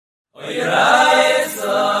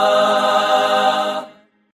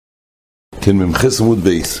כן, ממחס עמוד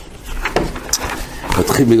בייס.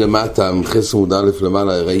 נתחיל מלמטה, ממחס עמוד א'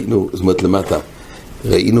 למעלה, ראינו, זאת אומרת למטה,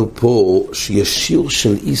 ראינו פה שיש שיעור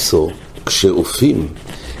של איסו, כשאופים,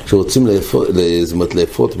 כשרוצים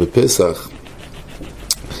לאפות בפסח,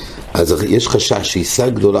 אז יש חשש שאיסה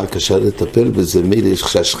גדולה קשה לטפל בזה, מילא יש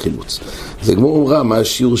חשש חילוץ. אז הגמור אומרה, מה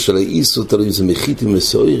השיעור של האיסו, תלוי זה מחיתים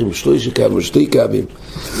מסועירים, 3 קבים, 2 קבים.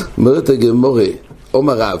 אומרת הגמורה,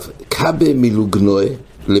 אומר רב, קבה מלוגנוה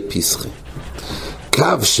לפסחי. קו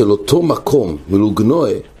של אותו מקום,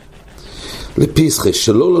 מלוגנוה לפסחי,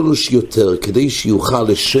 שלא ללוש יותר, כדי שיוכל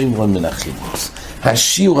לשמרון מן החימוץ.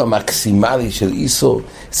 השיעור המקסימלי של איסו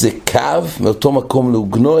זה קו מאותו מקום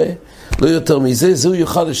לוגנוה, לא יותר מזה, זהו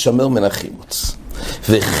יוכל לשמר מן החימוץ.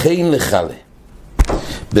 וכן לחלה.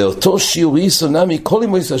 באותו שיעור איסו נמי כל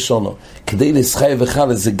אימויס השונו, כדי לסחי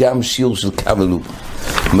וחלה זה גם שיעור של קו לוג.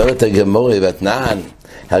 אומרת הגמורה ואתנן,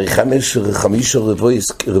 הרי 5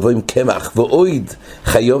 רבועים קמח ואויד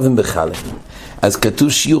חיובים בחלה. אז כתוב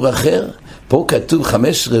שיעור אחר, פה כתוב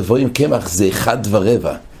 5 רבועים קמח זה 1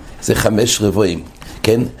 ורבע, זה 5 רבועים,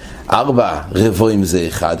 כן? 4 רבועים זה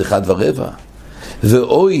 1 ורבע.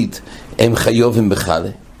 ואויד הם חיובים בחלה.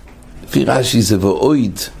 לפי רש"י זה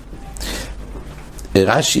ואויד.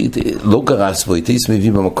 רש"י לא גרס בו, תיס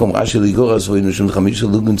מביא במקום, רש"י לא גרס בו, נושם 5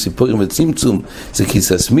 לוגן ציפורים וצמצום, זה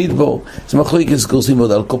כיסס מדבור, זה מחלוקת גורסים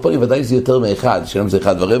עוד על קופרים, ודאי זה יותר מאחד, שלם זה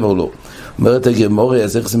 1 ורבע או לא. אומרת הגמורה,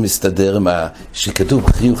 אז איך זה מסתדר מה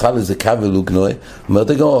שכתוב, חיוב חלה זה קו ולוגנוה, אומרת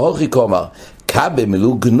הגמורה, הוכי כומר, קו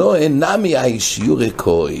מלוגנוה נמי הישיור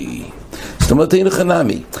קוי. זאת אומרת, אין לך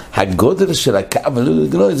נמי. הגודל של הקו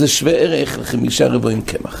ולוגנוה זה שווה ערך ל5 רבועים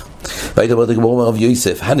קמח. והיית אומרת הגמור רב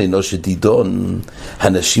יוסף, הננוש דידון,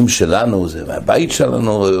 הנשים שלנו, זה מהבית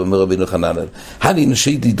שלנו, אומר רבינו חננאל,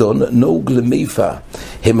 הננושי דידון נהוג למיפה,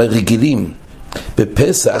 הם הרגילים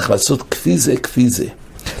בפסח לעשות כפיזה.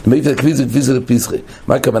 למיפה כפיזה לפסחי.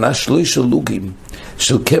 מה הכוונה? 3 לוגים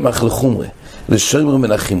של קמח לחומרה. לשמר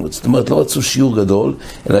מן החימוץ. זאת אומרת, לא רצו שיעור גדול,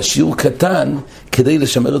 אלא שיעור קטן כדי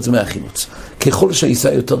לשמר את זה מהחימוץ. ככל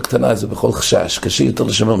שהעיסה יותר קטנה, זה בכל חשש, קשה יותר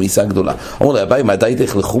לשמר מעיסה גדולה. אומר לה, ביי, מה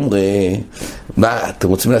דייתך לחומרה? מה, אתם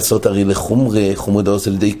רוצים לעשות הרי חומרה דורס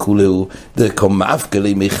על ידי כולהו, דקום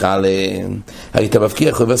מאפגלי מיכל, הרי אתה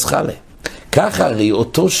מבקיע חובס חלה. ככה הרי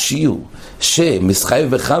אותו שיעור שמסחי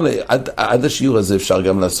וחלה, עד השיעור הזה אפשר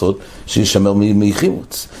גם לעשות שישמר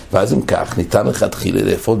מחימוץ. ואז אם כך, ניתן לך תחילה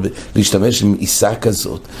להשתמש עם עיסה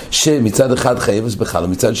כזאת, שמצד אחד חייבס בחלה,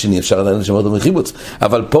 מצד שני אפשר עדיין לשמר אותו מחימוץ.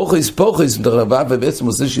 אבל פוחס, מדרבה, ובעצם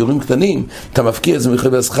עושה שיעורים קטנים, אתה מפקיע את זה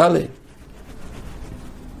מחויבס חלה.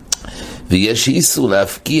 ויש איסור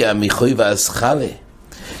להפקיע מחויבס חלה.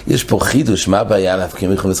 יש פה חידוש, מה הבעיה להפקיע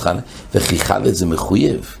מחויבס חלה? וכי חלה זה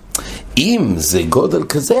מחויב. אם זה גודל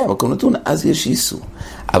כזה, המקום נתון, אז יש איסור.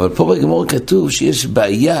 אבל פה בגמור כתוב שיש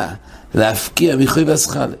בעיה להפקיע מחויבס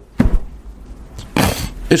חלה.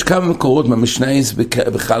 יש כמה מקורות מהמשנייס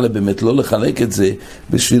בחלה באמת לא לחלק את זה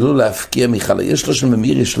בשביל לא להפקיע מחלה. יש לו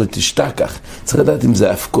שממיר, יש לו תשתכח. צריך לדעת אם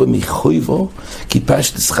זה הפקוע מחויבו, כי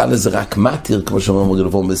פשטס חלה זה רק מתיר, כמו שאומר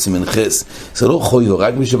מגלבון בסימן חס. זה לא חויבו,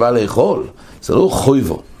 רק מי שבא לאכול. זה לא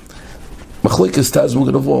חויבו. מחלוק הסתאז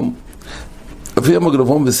מגלבון. לפי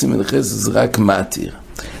המגלבון בסימן חס זה רק מתיר.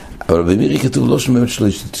 אבל במירי כתוב לא שממת שלו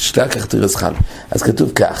תשתכח תירס חלה. אז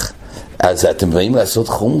כתוב כך. אז אתם באים לעשות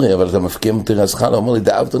חומרי, אבל אתה מפקיע מתירס חלה, אומר לי,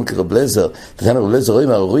 דאבתון כרבלזר, תכן רבלזר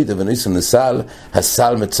רואים הרורידה וניסון לסל,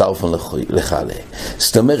 הסל מצרפון לחלה.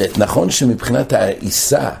 זאת אומרת, נכון שמבחינת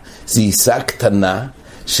העיסה, זה עיסה קטנה,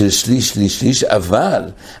 של שליש, אבל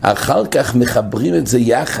אחר כך מחברים את זה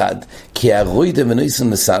יחד, כי הרורידה וניסון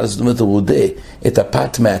לסל, זאת אומרת, הוא רודה את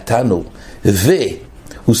הפת מהתנור,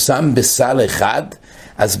 והוא שם בסל אחד,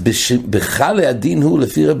 אז בחלה הדין הוא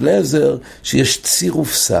לפי רב אליעזר שיש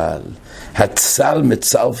צירוף סל, הצל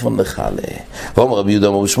מצרפון לחלה. ואומר רבי יהודה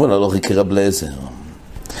אמר שמואל הלוך כרב אליעזר.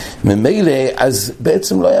 ממילא אז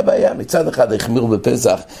בעצם לא היה בעיה, מצד אחד החמירו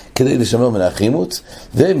בפסח כדי לשמר מן החימוץ,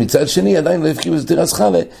 ומצד שני עדיין לא הפקיעו את תירס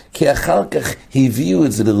חלה, כי אחר כך הביאו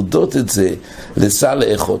את זה, לרדות את זה לסל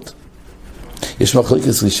לאחות. יש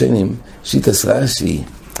מחלוקת ראשונים שיטס רש"י,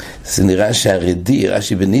 זה נראה שהרדי,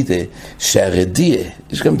 רש"י בניתה, שהרדי,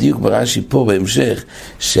 יש גם דיוק ברש"י פה בהמשך,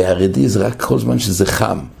 שהרדי זה רק כל זמן שזה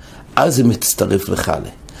חם, אז זה מצטרף לחלה.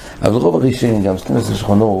 אבל רוב הראשונים, גם סתם זה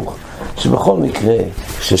שכונוך, שבכל מקרה,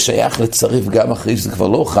 ששייך לצרף גם אחרי שזה כבר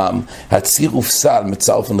לא חם, הצירוף סל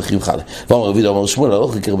מצרף לחיוב חלה. ואומר רבי אומר שמואל,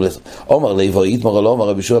 הלוך לקרב לסר. אומר לוי, יתמר לא אומר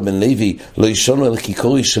רבי יהושע בן לוי, לא ישונו אל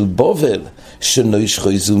כיכורי של בובל, שנויש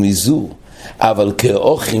חויזו מזו, אבל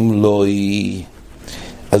כאוכים לא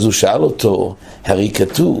אז הוא שאל אותו, הרי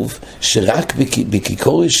כתוב שרק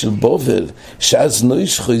בכיכורי של בובל, שאז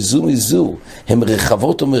נוישכוי זו מזו, הם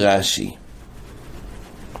רחבות ומרש"י.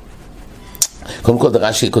 קודם כל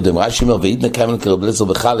רש"י קודם, רש"י אומר, ואידנה קיימן כרב אליעזר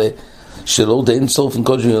בחלה, שלא די אין סוף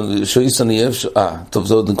שויס אני אוהב, טוב,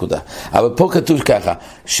 זו עוד נקודה. אבל פה כתוב ככה,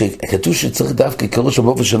 שכתוב שצריך דווקא כיכורי של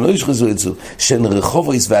בובל, שלא ישחזו את זו, שהן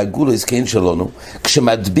רחובויס והגולויס כן שלנו,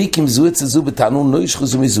 כשמדביקים זו את זו בתענון, לא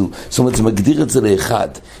ישחזו מזו. זאת אומרת, זה מגדיר את זה לאחד.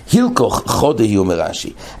 הילקוך חודה היא אומר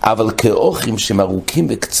רש"י, אבל כאוכים שהם ארוכים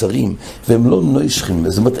וקצרים, והם לא נוישכים,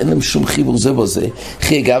 זאת אומרת, אין להם שום חיבור זה בזה,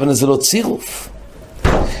 חי אגב, זה לא צירוף.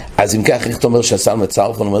 אז אם כך, איך אתה אומר שהסל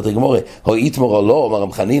מצרפון, אומרת הגמורה, הו איתמור או לא, אומר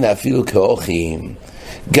רב חנינא, אפילו כאוכים,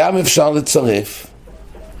 גם אפשר לצרף,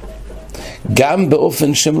 גם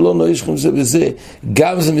באופן שהם לא נוישכים זה וזה,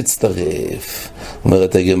 גם זה מצטרף.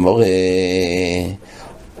 אומרת הגמורה,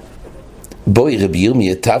 בואי רבי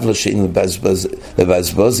ירמיה, טבלו שאין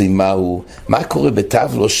לבזבז מהו, מה קורה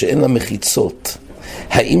בטבלו שאין לה מחיצות?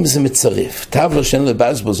 האם זה מצרף? טבלו שאין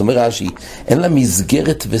לבזבז, אומר רש"י, אין לה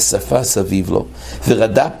מסגרת ושפה סביב לו,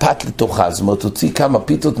 ורדה פת לתוכה, זאת אומרת, הוציא כמה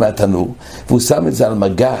פיתות מהתנור, והוא שם את זה על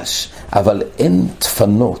מגש, אבל אין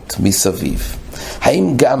תפנות מסביב.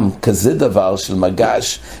 האם גם כזה דבר של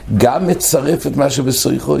מגש, גם מצרף את מה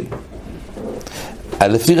שבסויחוי?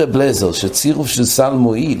 לפי רב אליעזר, שצירוף של סל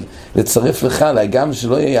מועיל, לצרף לך, גם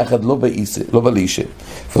שלא יהיה יחד לא בלישה,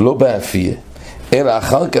 ולא באפיה, אלא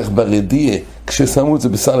אחר כך ברדיה, כששמו את זה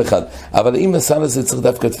בסל אחד. אבל אם הסל הזה צריך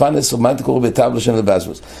דווקא תפנס, ומה אתה קורא בטבלה של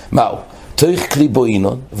לבזבז? מהו? תוך כלי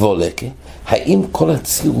בוינון ועולקה, האם כל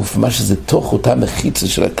הצירוף, מה שזה תוך אותה מחיצה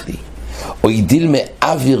של הכלי, או ידיל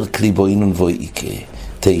מאוויר כלי בוינון ואיקה,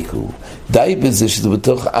 תיקו, די בזה שזה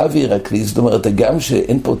בתוך אוויר הכלי, זאת אומרת, גם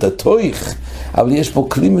שאין פה את התויך, אבל יש פה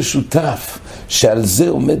כלי משותף, שעל זה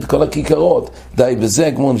עומד כל הכיכרות, די בזה,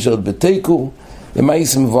 הגמור נשארת בתיקו, ומה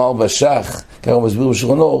יש מבואר בשח, ככה הוא מסביר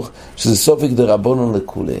בשולחן אורך, שזה סופק דרבנן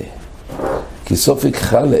לכולי. כי סופק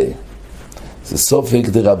חלה, זה סופק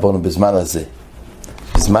דרבנן בזמן הזה.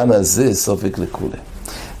 בזמן הזה סופק לכולי.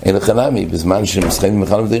 אין לך נמי, בזמן שמסחיים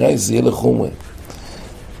ממחל מדירי, זה יהיה לחומרי.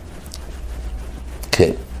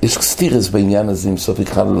 כן, יש סטירס בעניין הזה עם סופק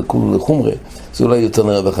חלה לכולי לחומרי, זה אולי יותר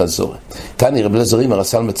נראה בחזור. תני רב אליעזר אומר,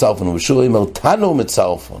 הסל מצרפון, ובשור אומר, תנו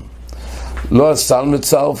מצרפון. לא הסל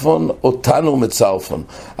מצרפון, או תנו מצרפון.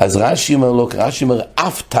 אז רש"י אומר לו, רש"י אומר,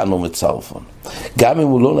 אף תנו מצרפון. גם אם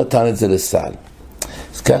הוא לא נתן את זה לסל.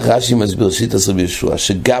 אז כך רש"י מסביר שיטת רבי ישוע,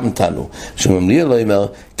 שגם תנו, שממליאה לו אומר,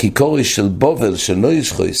 כיכורי של בובל, של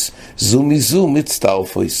נוישחויס, זו מזו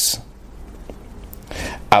מצטרפויס.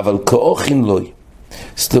 אבל כאוכין לוי.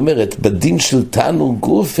 זאת אומרת, בדין של תנו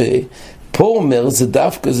גופה, פה אומר, זה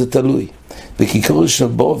דווקא, זה תלוי. בכיכורי של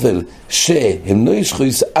בובל, שהם לא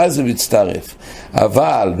ישחויס, אז זה מצטרף.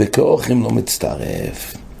 אבל בכאוכים לא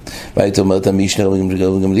מצטרף. והיית אומרת, המשנה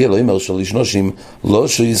גם לי, לא אומר שליש נושים, לא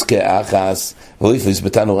שויס כאחס, ואיפויס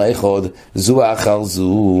בתנור אחד, זו אחר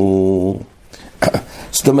זו.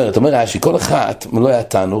 זאת אומרת, אומר רש"י, כל אחת לא היה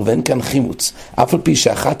תנור ואין כאן חימוץ, אף על פי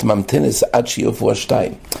שאחת ממתנס עד שיופו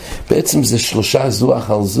השתיים. בעצם זה שלושה זו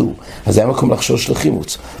אחר זו, אז היה מקום לחשוש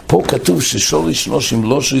לחימוץ. פה כתוב ששליש נושים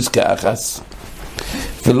לא שויס כאחס,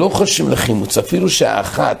 ולא חושבים לחימוץ, אפילו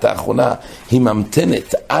שהאחת, האחרונה, היא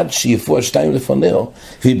ממתנת עד שיפו השתיים לפנהו,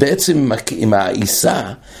 והיא בעצם עם העיסה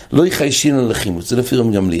לא יחיישין לה לחימוץ, זה לפי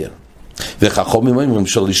רבי גמליאל. וחכמים אומרים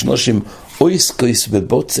שליש נושים אויס קויס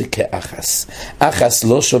בבוצה כאחס. אחס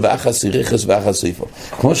לא שו ואחס ירחס ואחס איפה.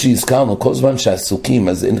 כמו שהזכרנו, כל זמן שעסוקים,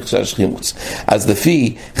 אז אין חשש חימוץ. אז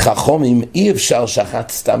לפי חכמים אי אפשר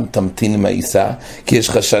שאחת סתם תמתין עם העיסה, כי יש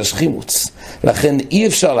חשש חימוץ. לכן אי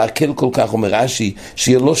אפשר להקל כל כך, אומר רש"י,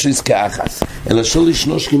 שיהיה לא שויס כאחס, אלא שליש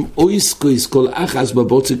נושים אויס קויס כל אחס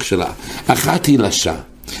בבוצק שלה. אחת היא לשה.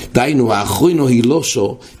 דיינו, האחרונו היא לא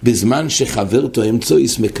שו, בזמן שחברתו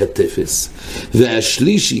אמצויס מקטפס.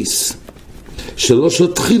 והשלישיס, שלא שו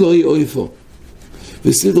תחילו היא אויפו.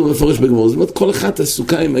 וסלידור מפרש בגמור, זאת אומרת, כל אחת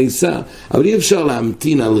עסוקה עם העיסה, אבל אי אפשר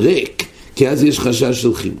להמתין על ריק, כי אז יש חשש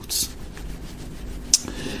של חימוץ.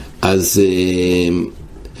 אז,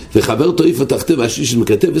 וחברתו אויפו תחתיו, והשלישיס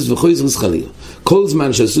מקטפס וחוי זרס חלילה. כל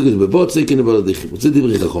זמן שעסוק את בבוצה, כן אבל עדי חימוץ. זה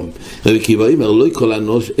דברי חכם. רבי עקיבא אומר, לא כל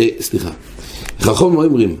אנוש, חכמים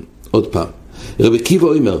אומרים, עוד פעם, רבי עקיבא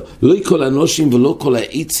אומר, לא כל האנושים ולא כל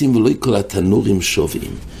העצים ולא כל התנורים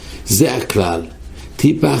שווים. זה הכלל.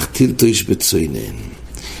 טיפח טילטויש בצוינן.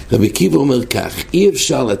 רבי עקיבא אומר כך, אי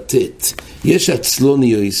אפשר לתת, יש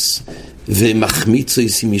עצלוניוס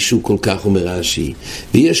ומחמיצויס עם מישהו כל כך אומר רש"י,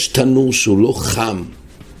 ויש תנור שהוא לא חם,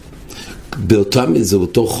 זה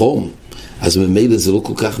אותו חום, אז ממילא זה לא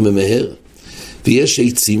כל כך ממהר. ויש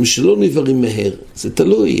עצים שלא נברים מהר, זה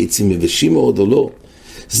תלוי, עצים מבשים מאוד או לא.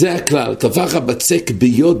 זה הכלל, טפח הבצק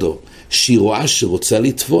ביודו, שהיא רואה שרוצה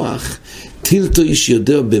לטבוח, טילטו איש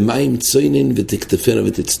יודע במים צוינן ותכתפנה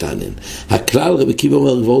ותצטנן. הכלל רבי עקיבא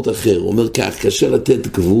אומר גבוהות אחר, הוא אומר כך, קשה לתת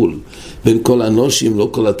גבול בין כל האנושים, לא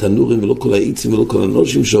כל התנורים ולא כל העיצים ולא כל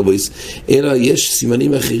האנושים שובויס, אלא יש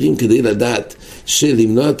סימנים אחרים כדי לדעת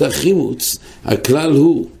שלמנוע את החימוץ. הכלל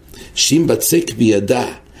הוא שאם בצק בידה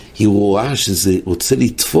היא רואה שזה רוצה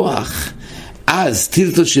לטפוח, אז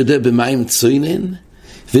טילטו שיודע במים צוינן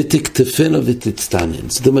ותכתפנה ותצטנן.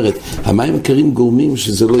 זאת אומרת, המים הקרים גורמים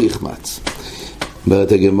שזה לא יחמץ.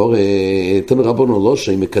 אומרת הגמור, תנו רבנו לא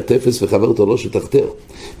שהיא מקטפס וחברתו לא שתחתר.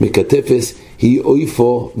 מקטפס היא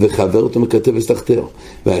אויפו וחברתו מקטפס תחתר.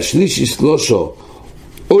 והשלישי שלושו,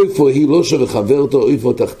 אויפו היא לא וחברתו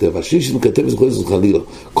אויפו תחתר. והשלישי מקטפס וחוזר חלילו.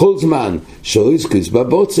 כל זמן שאויסקויס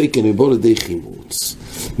בבוצה כן יבוא לידי חימוץ.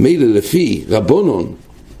 מילא לפי רבונון,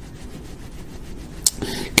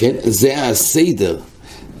 כן, זה הסדר,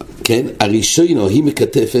 כן, הראשונו היא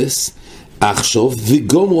מקטפס עכשיו,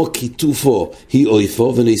 וגומרו כיתופו היא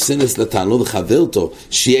אויפו וניסנס לתנו וחברתו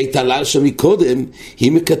שהיא הייתה לשה מקודם,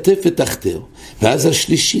 היא מקטפת תחתר, ואז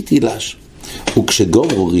השלישית היא לש.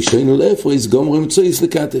 וכשגומרו ראשונו לאיפה, אז גומרו אמצויס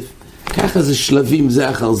לקטף. ככה זה שלבים זה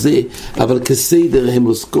אחר זה, אבל כסדר הם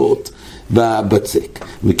עוסקות בבצק.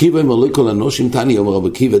 מקיבה אמר לא כל הנושים תני, אומר רבי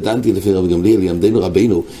עקיבא דנתי לפי רבי גמליאל יעמדנו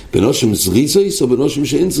רבינו בנושים זריזויס או בנושים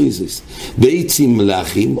שאין זריזויס, בעצים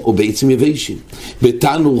מלאכים או בעצים יבשים,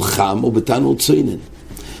 בתנור חם או בתנור צוינן.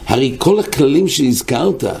 הרי כל הכללים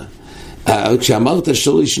שהזכרת, כשאמרת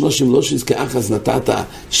שלא יש נושים לא שהזכרך, אז נתת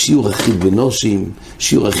שיעור אחיד בנושים,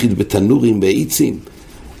 שיעור אחיד בתנורים, בעצים.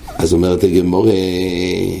 אז אומרת הגמור,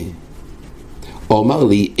 הוא אמר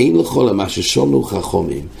לי, אין לכל מה ששונו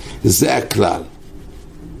חכמים, זה הכלל.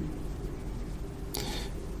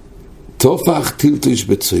 תופח טילטוש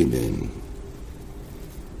בצוינן.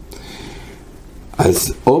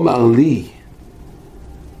 אז אומר לי,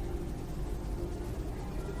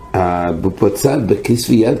 בפצד בכיס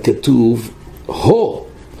ויד כתוב,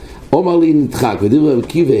 אומר לי נדחק, ודיר רבי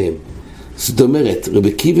עקיבא הם. זאת אומרת, רבי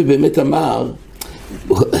עקיבא באמת אמר,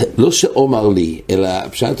 לא שאומר לי, אלא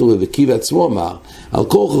פשט הוא רבי עקיבא עצמו אמר, על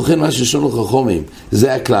כל כוחן מה ששונו חכמים,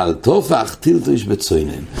 זה הכלל, תופח טילטוש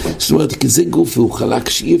בצוינן. זאת אומרת, כי זה גוף והוא חלק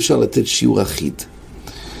שאי אפשר לתת שיעור אחיד.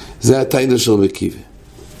 זה התיינא של רבי עקיבא.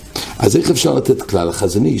 אז איך אפשר לתת כלל?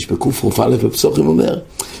 החזון איש בקוף רופא א' בפסוחים אומר,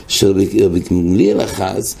 שרבי גמליאל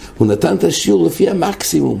אחז, הוא נתן את השיעור לפי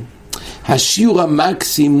המקסימום. השיעור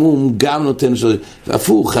המקסימום גם נותן,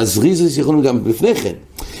 הפוך, הזריזוס יכולים גם לפני כן.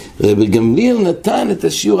 רבי גמליאל נתן את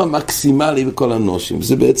השיעור המקסימלי בכל הנושים.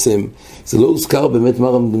 זה בעצם, זה לא הוזכר באמת מה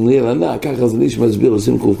רבי גמליאל ענה, ככה זה איש מסביר,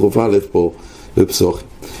 עושים קוף רופא א' פה בפסוחים.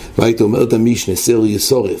 והיית אומרת המשנה, סר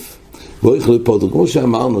יסורף. בואי חליפות, כמו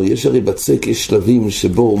שאמרנו, יש הרי בצק, יש שלבים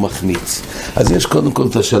שבו הוא מחמיץ. אז יש קודם כל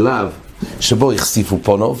את השלב שבו החשיפו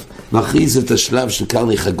פונוב, ואחרי זה את השלב של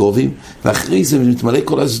קרני חגובים, ואחרי זה מתמלא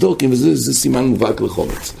כל הסדוקים, וזה סימן מובהק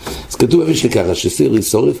לחומץ. אז כתוב אביש לככה, שסיר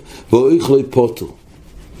יסורף, בואי חליפותו.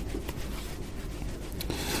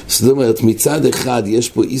 זאת אומרת, מצד אחד יש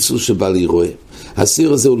פה איסור שבא להירואה.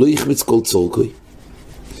 הסיר הזה הוא לא יחמיץ כל צורקוי.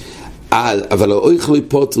 אבל האוי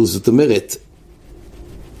חליפותו, זאת אומרת,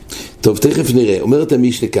 טוב, תכף נראה. אומרת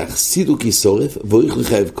המשנה כך, סידוק יסורף ואויך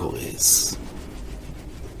לחייב קורס.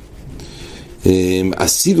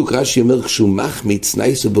 הסידוק רש"י אומר, כשהוא מחמיץ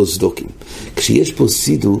נייסו בו סדוקים. כשיש פה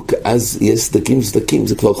סידוק, אז יש סדקים,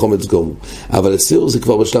 זה כבר חומץ גומו. אבל הסיר זה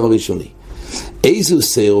כבר בשלב הראשוני. איזו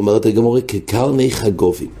סיר, אומרת הגמורה, כקרני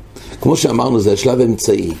חגובים. כמו שאמרנו, זה השלב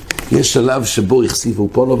האמצעי. יש שלב שבו החשיפו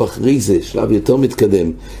פונו, ואחרי זה, שלב יותר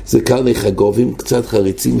מתקדם, זה קרני חגובים, קצת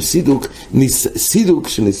חריצים, סידוק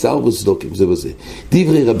שניסר בסדוקים, זה וזה.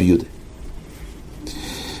 דברי רבי יהודה.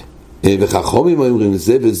 וחכמים אומרים,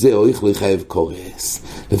 זה וזה, אויך לחייב קורס.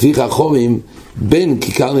 לפי חכמים, בין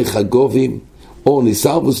כקרני חגובים, או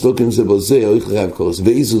ניסר בסדוקים זה בזה, אויך לחייב קורס.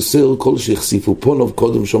 ואיזו סיר, כל שהחשיפו פונו,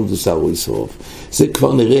 קודם שום דוסר הוא ישרוף. זה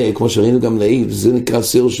כבר נראה, כמו שראינו גם לעיל, זה נקרא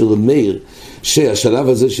סיר של מאיר, שהשלב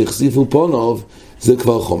הזה שהחשיפו פונוב, זה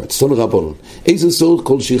כבר חומץ. סון רבונון. איזה סור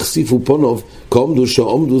כל שהחשיפו פונוב, כעומדו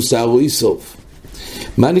שעומדו שערו איסוף.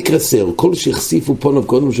 מה נקרא סיר? כל שהחשיפו פונוב,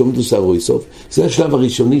 קודם שעומדו שערו איסוף, זה השלב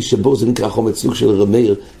הראשוני שבו זה נקרא חומץ, סוג של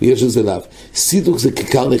רמיר, ויש לזה לאו. סידוק זה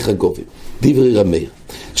כקרני חגובים. דברי רמיר.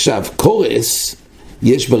 עכשיו, קורס,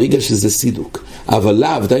 יש ברגע שזה סידוק. אבל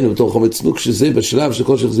לאו, דיינו בתור חומץ סנוק, שזה בשלב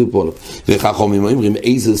שכל שהחזירו פונוב. וכחומים אומרים,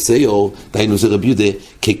 איזה סיור, דיינו זה רבי יהודה,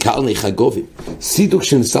 כקרני חגובים. סידוק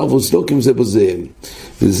שנסר וסדוקים זה בזה.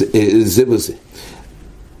 זה בזה.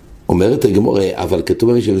 אומרת הגמורה, אבל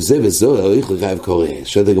כתוב במשהו, זה וזו, אויך לחייב קורא.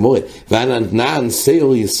 שואלת הגמורה, וענן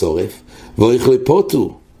סיור יסורף, ואויך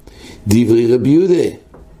לפוטו. דברי רבי יהודה.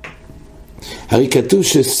 הרי כתוב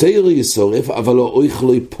שסייר ישורף, אבל לא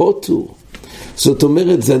אוכל פוטו. זאת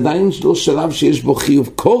אומרת, זה עדיין לא שלב שיש בו חיוב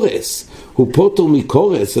קורס, הוא פוטו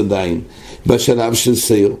מקורס עדיין, בשלב של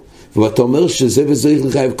סייר. ואתה אומר שזה וזריך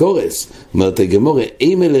לחייב קורס. אומרת הגמורה,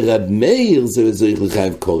 אימה לרב מאיר זה וזריך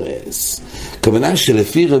לחייב קורס. כוונה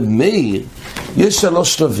שלפי רב מאיר יש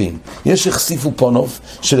 3 שלבים. יש החשיפו פונוף,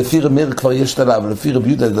 שלפי רב מאיר כבר יש תלב, ולפי רב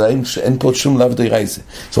יהודה עדיין אין פה שום לאו די רייזה.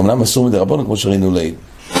 זאת אומרת, אסור מדי רבנו כמו שראינו לעיל.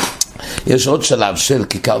 יש עוד שלב של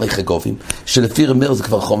כיכר לחגובים, שלפי רב מאיר זה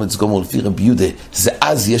כבר חומץ גומר, לפי רב יהודה זה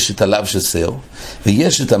אז יש את הלאו של סייר,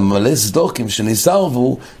 ויש את המלא סדוקים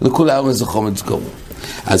שניסרבו לכולם זה חומץ גומר.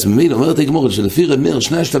 אז ממילא אומרת הגמורה שלפי רב מאיר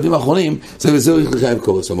 2 השלבים האחרונים זה וזהו לחייב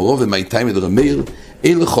קורס. אמרו ומאיתי מד רב מאיר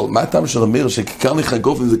אין לכל, מה הטעם של רב מאיר שכיכר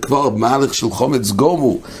לחגובים זה כבר מהלך של חומץ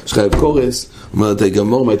גומו שחייב קורס? אומרת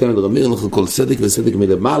הגמורה מאיתי מד רב מאיר אנחנו כל צדק וסדק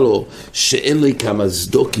מלמעלו שאין לי כמה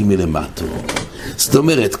סדוקים מלמטו. זאת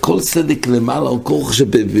אומרת, כל צדק למעלה או כוח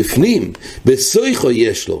שבפנים, בסויכו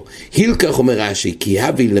יש לו. הילקח אומר רש"י, כי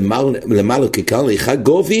הווי למעלה כיכר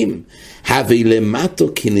לחגובים, הווי למטו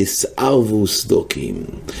כנסערבו סדוקים.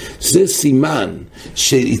 זה סימן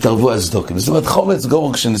שהתערבו הסדוקים. זאת אומרת, חומץ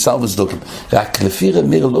גומר כשנסערבו סדוקים. רק לפי רב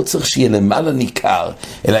מאיר לא צריך שיהיה למעלה ניכר,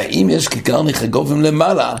 אלא אם יש כיכר לחגובים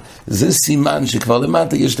למעלה, זה סימן שכבר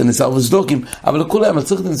למטה יש את הנסערבו סדוקים, אבל לכולם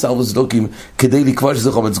צריך את הנסערבו סדוקים כדי לקבוע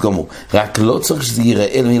שזה חומץ גומר. רק לא צריך שזה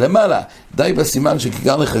ייראה מלמעלה. די בסימן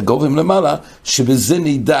שכיכר לחגובים למעלה, שבזה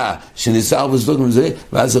נדע שנסערבו סדוקים וזה,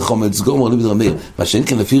 ואז זה חומץ גומר לפי רב מאיר. מה שאין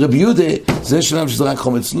כן לפי רב יהודה, זה שלם שזה רק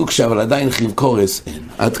חומץ נוקשה, אבל עדיין חיוב קורס אין.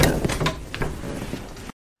 עד כאן.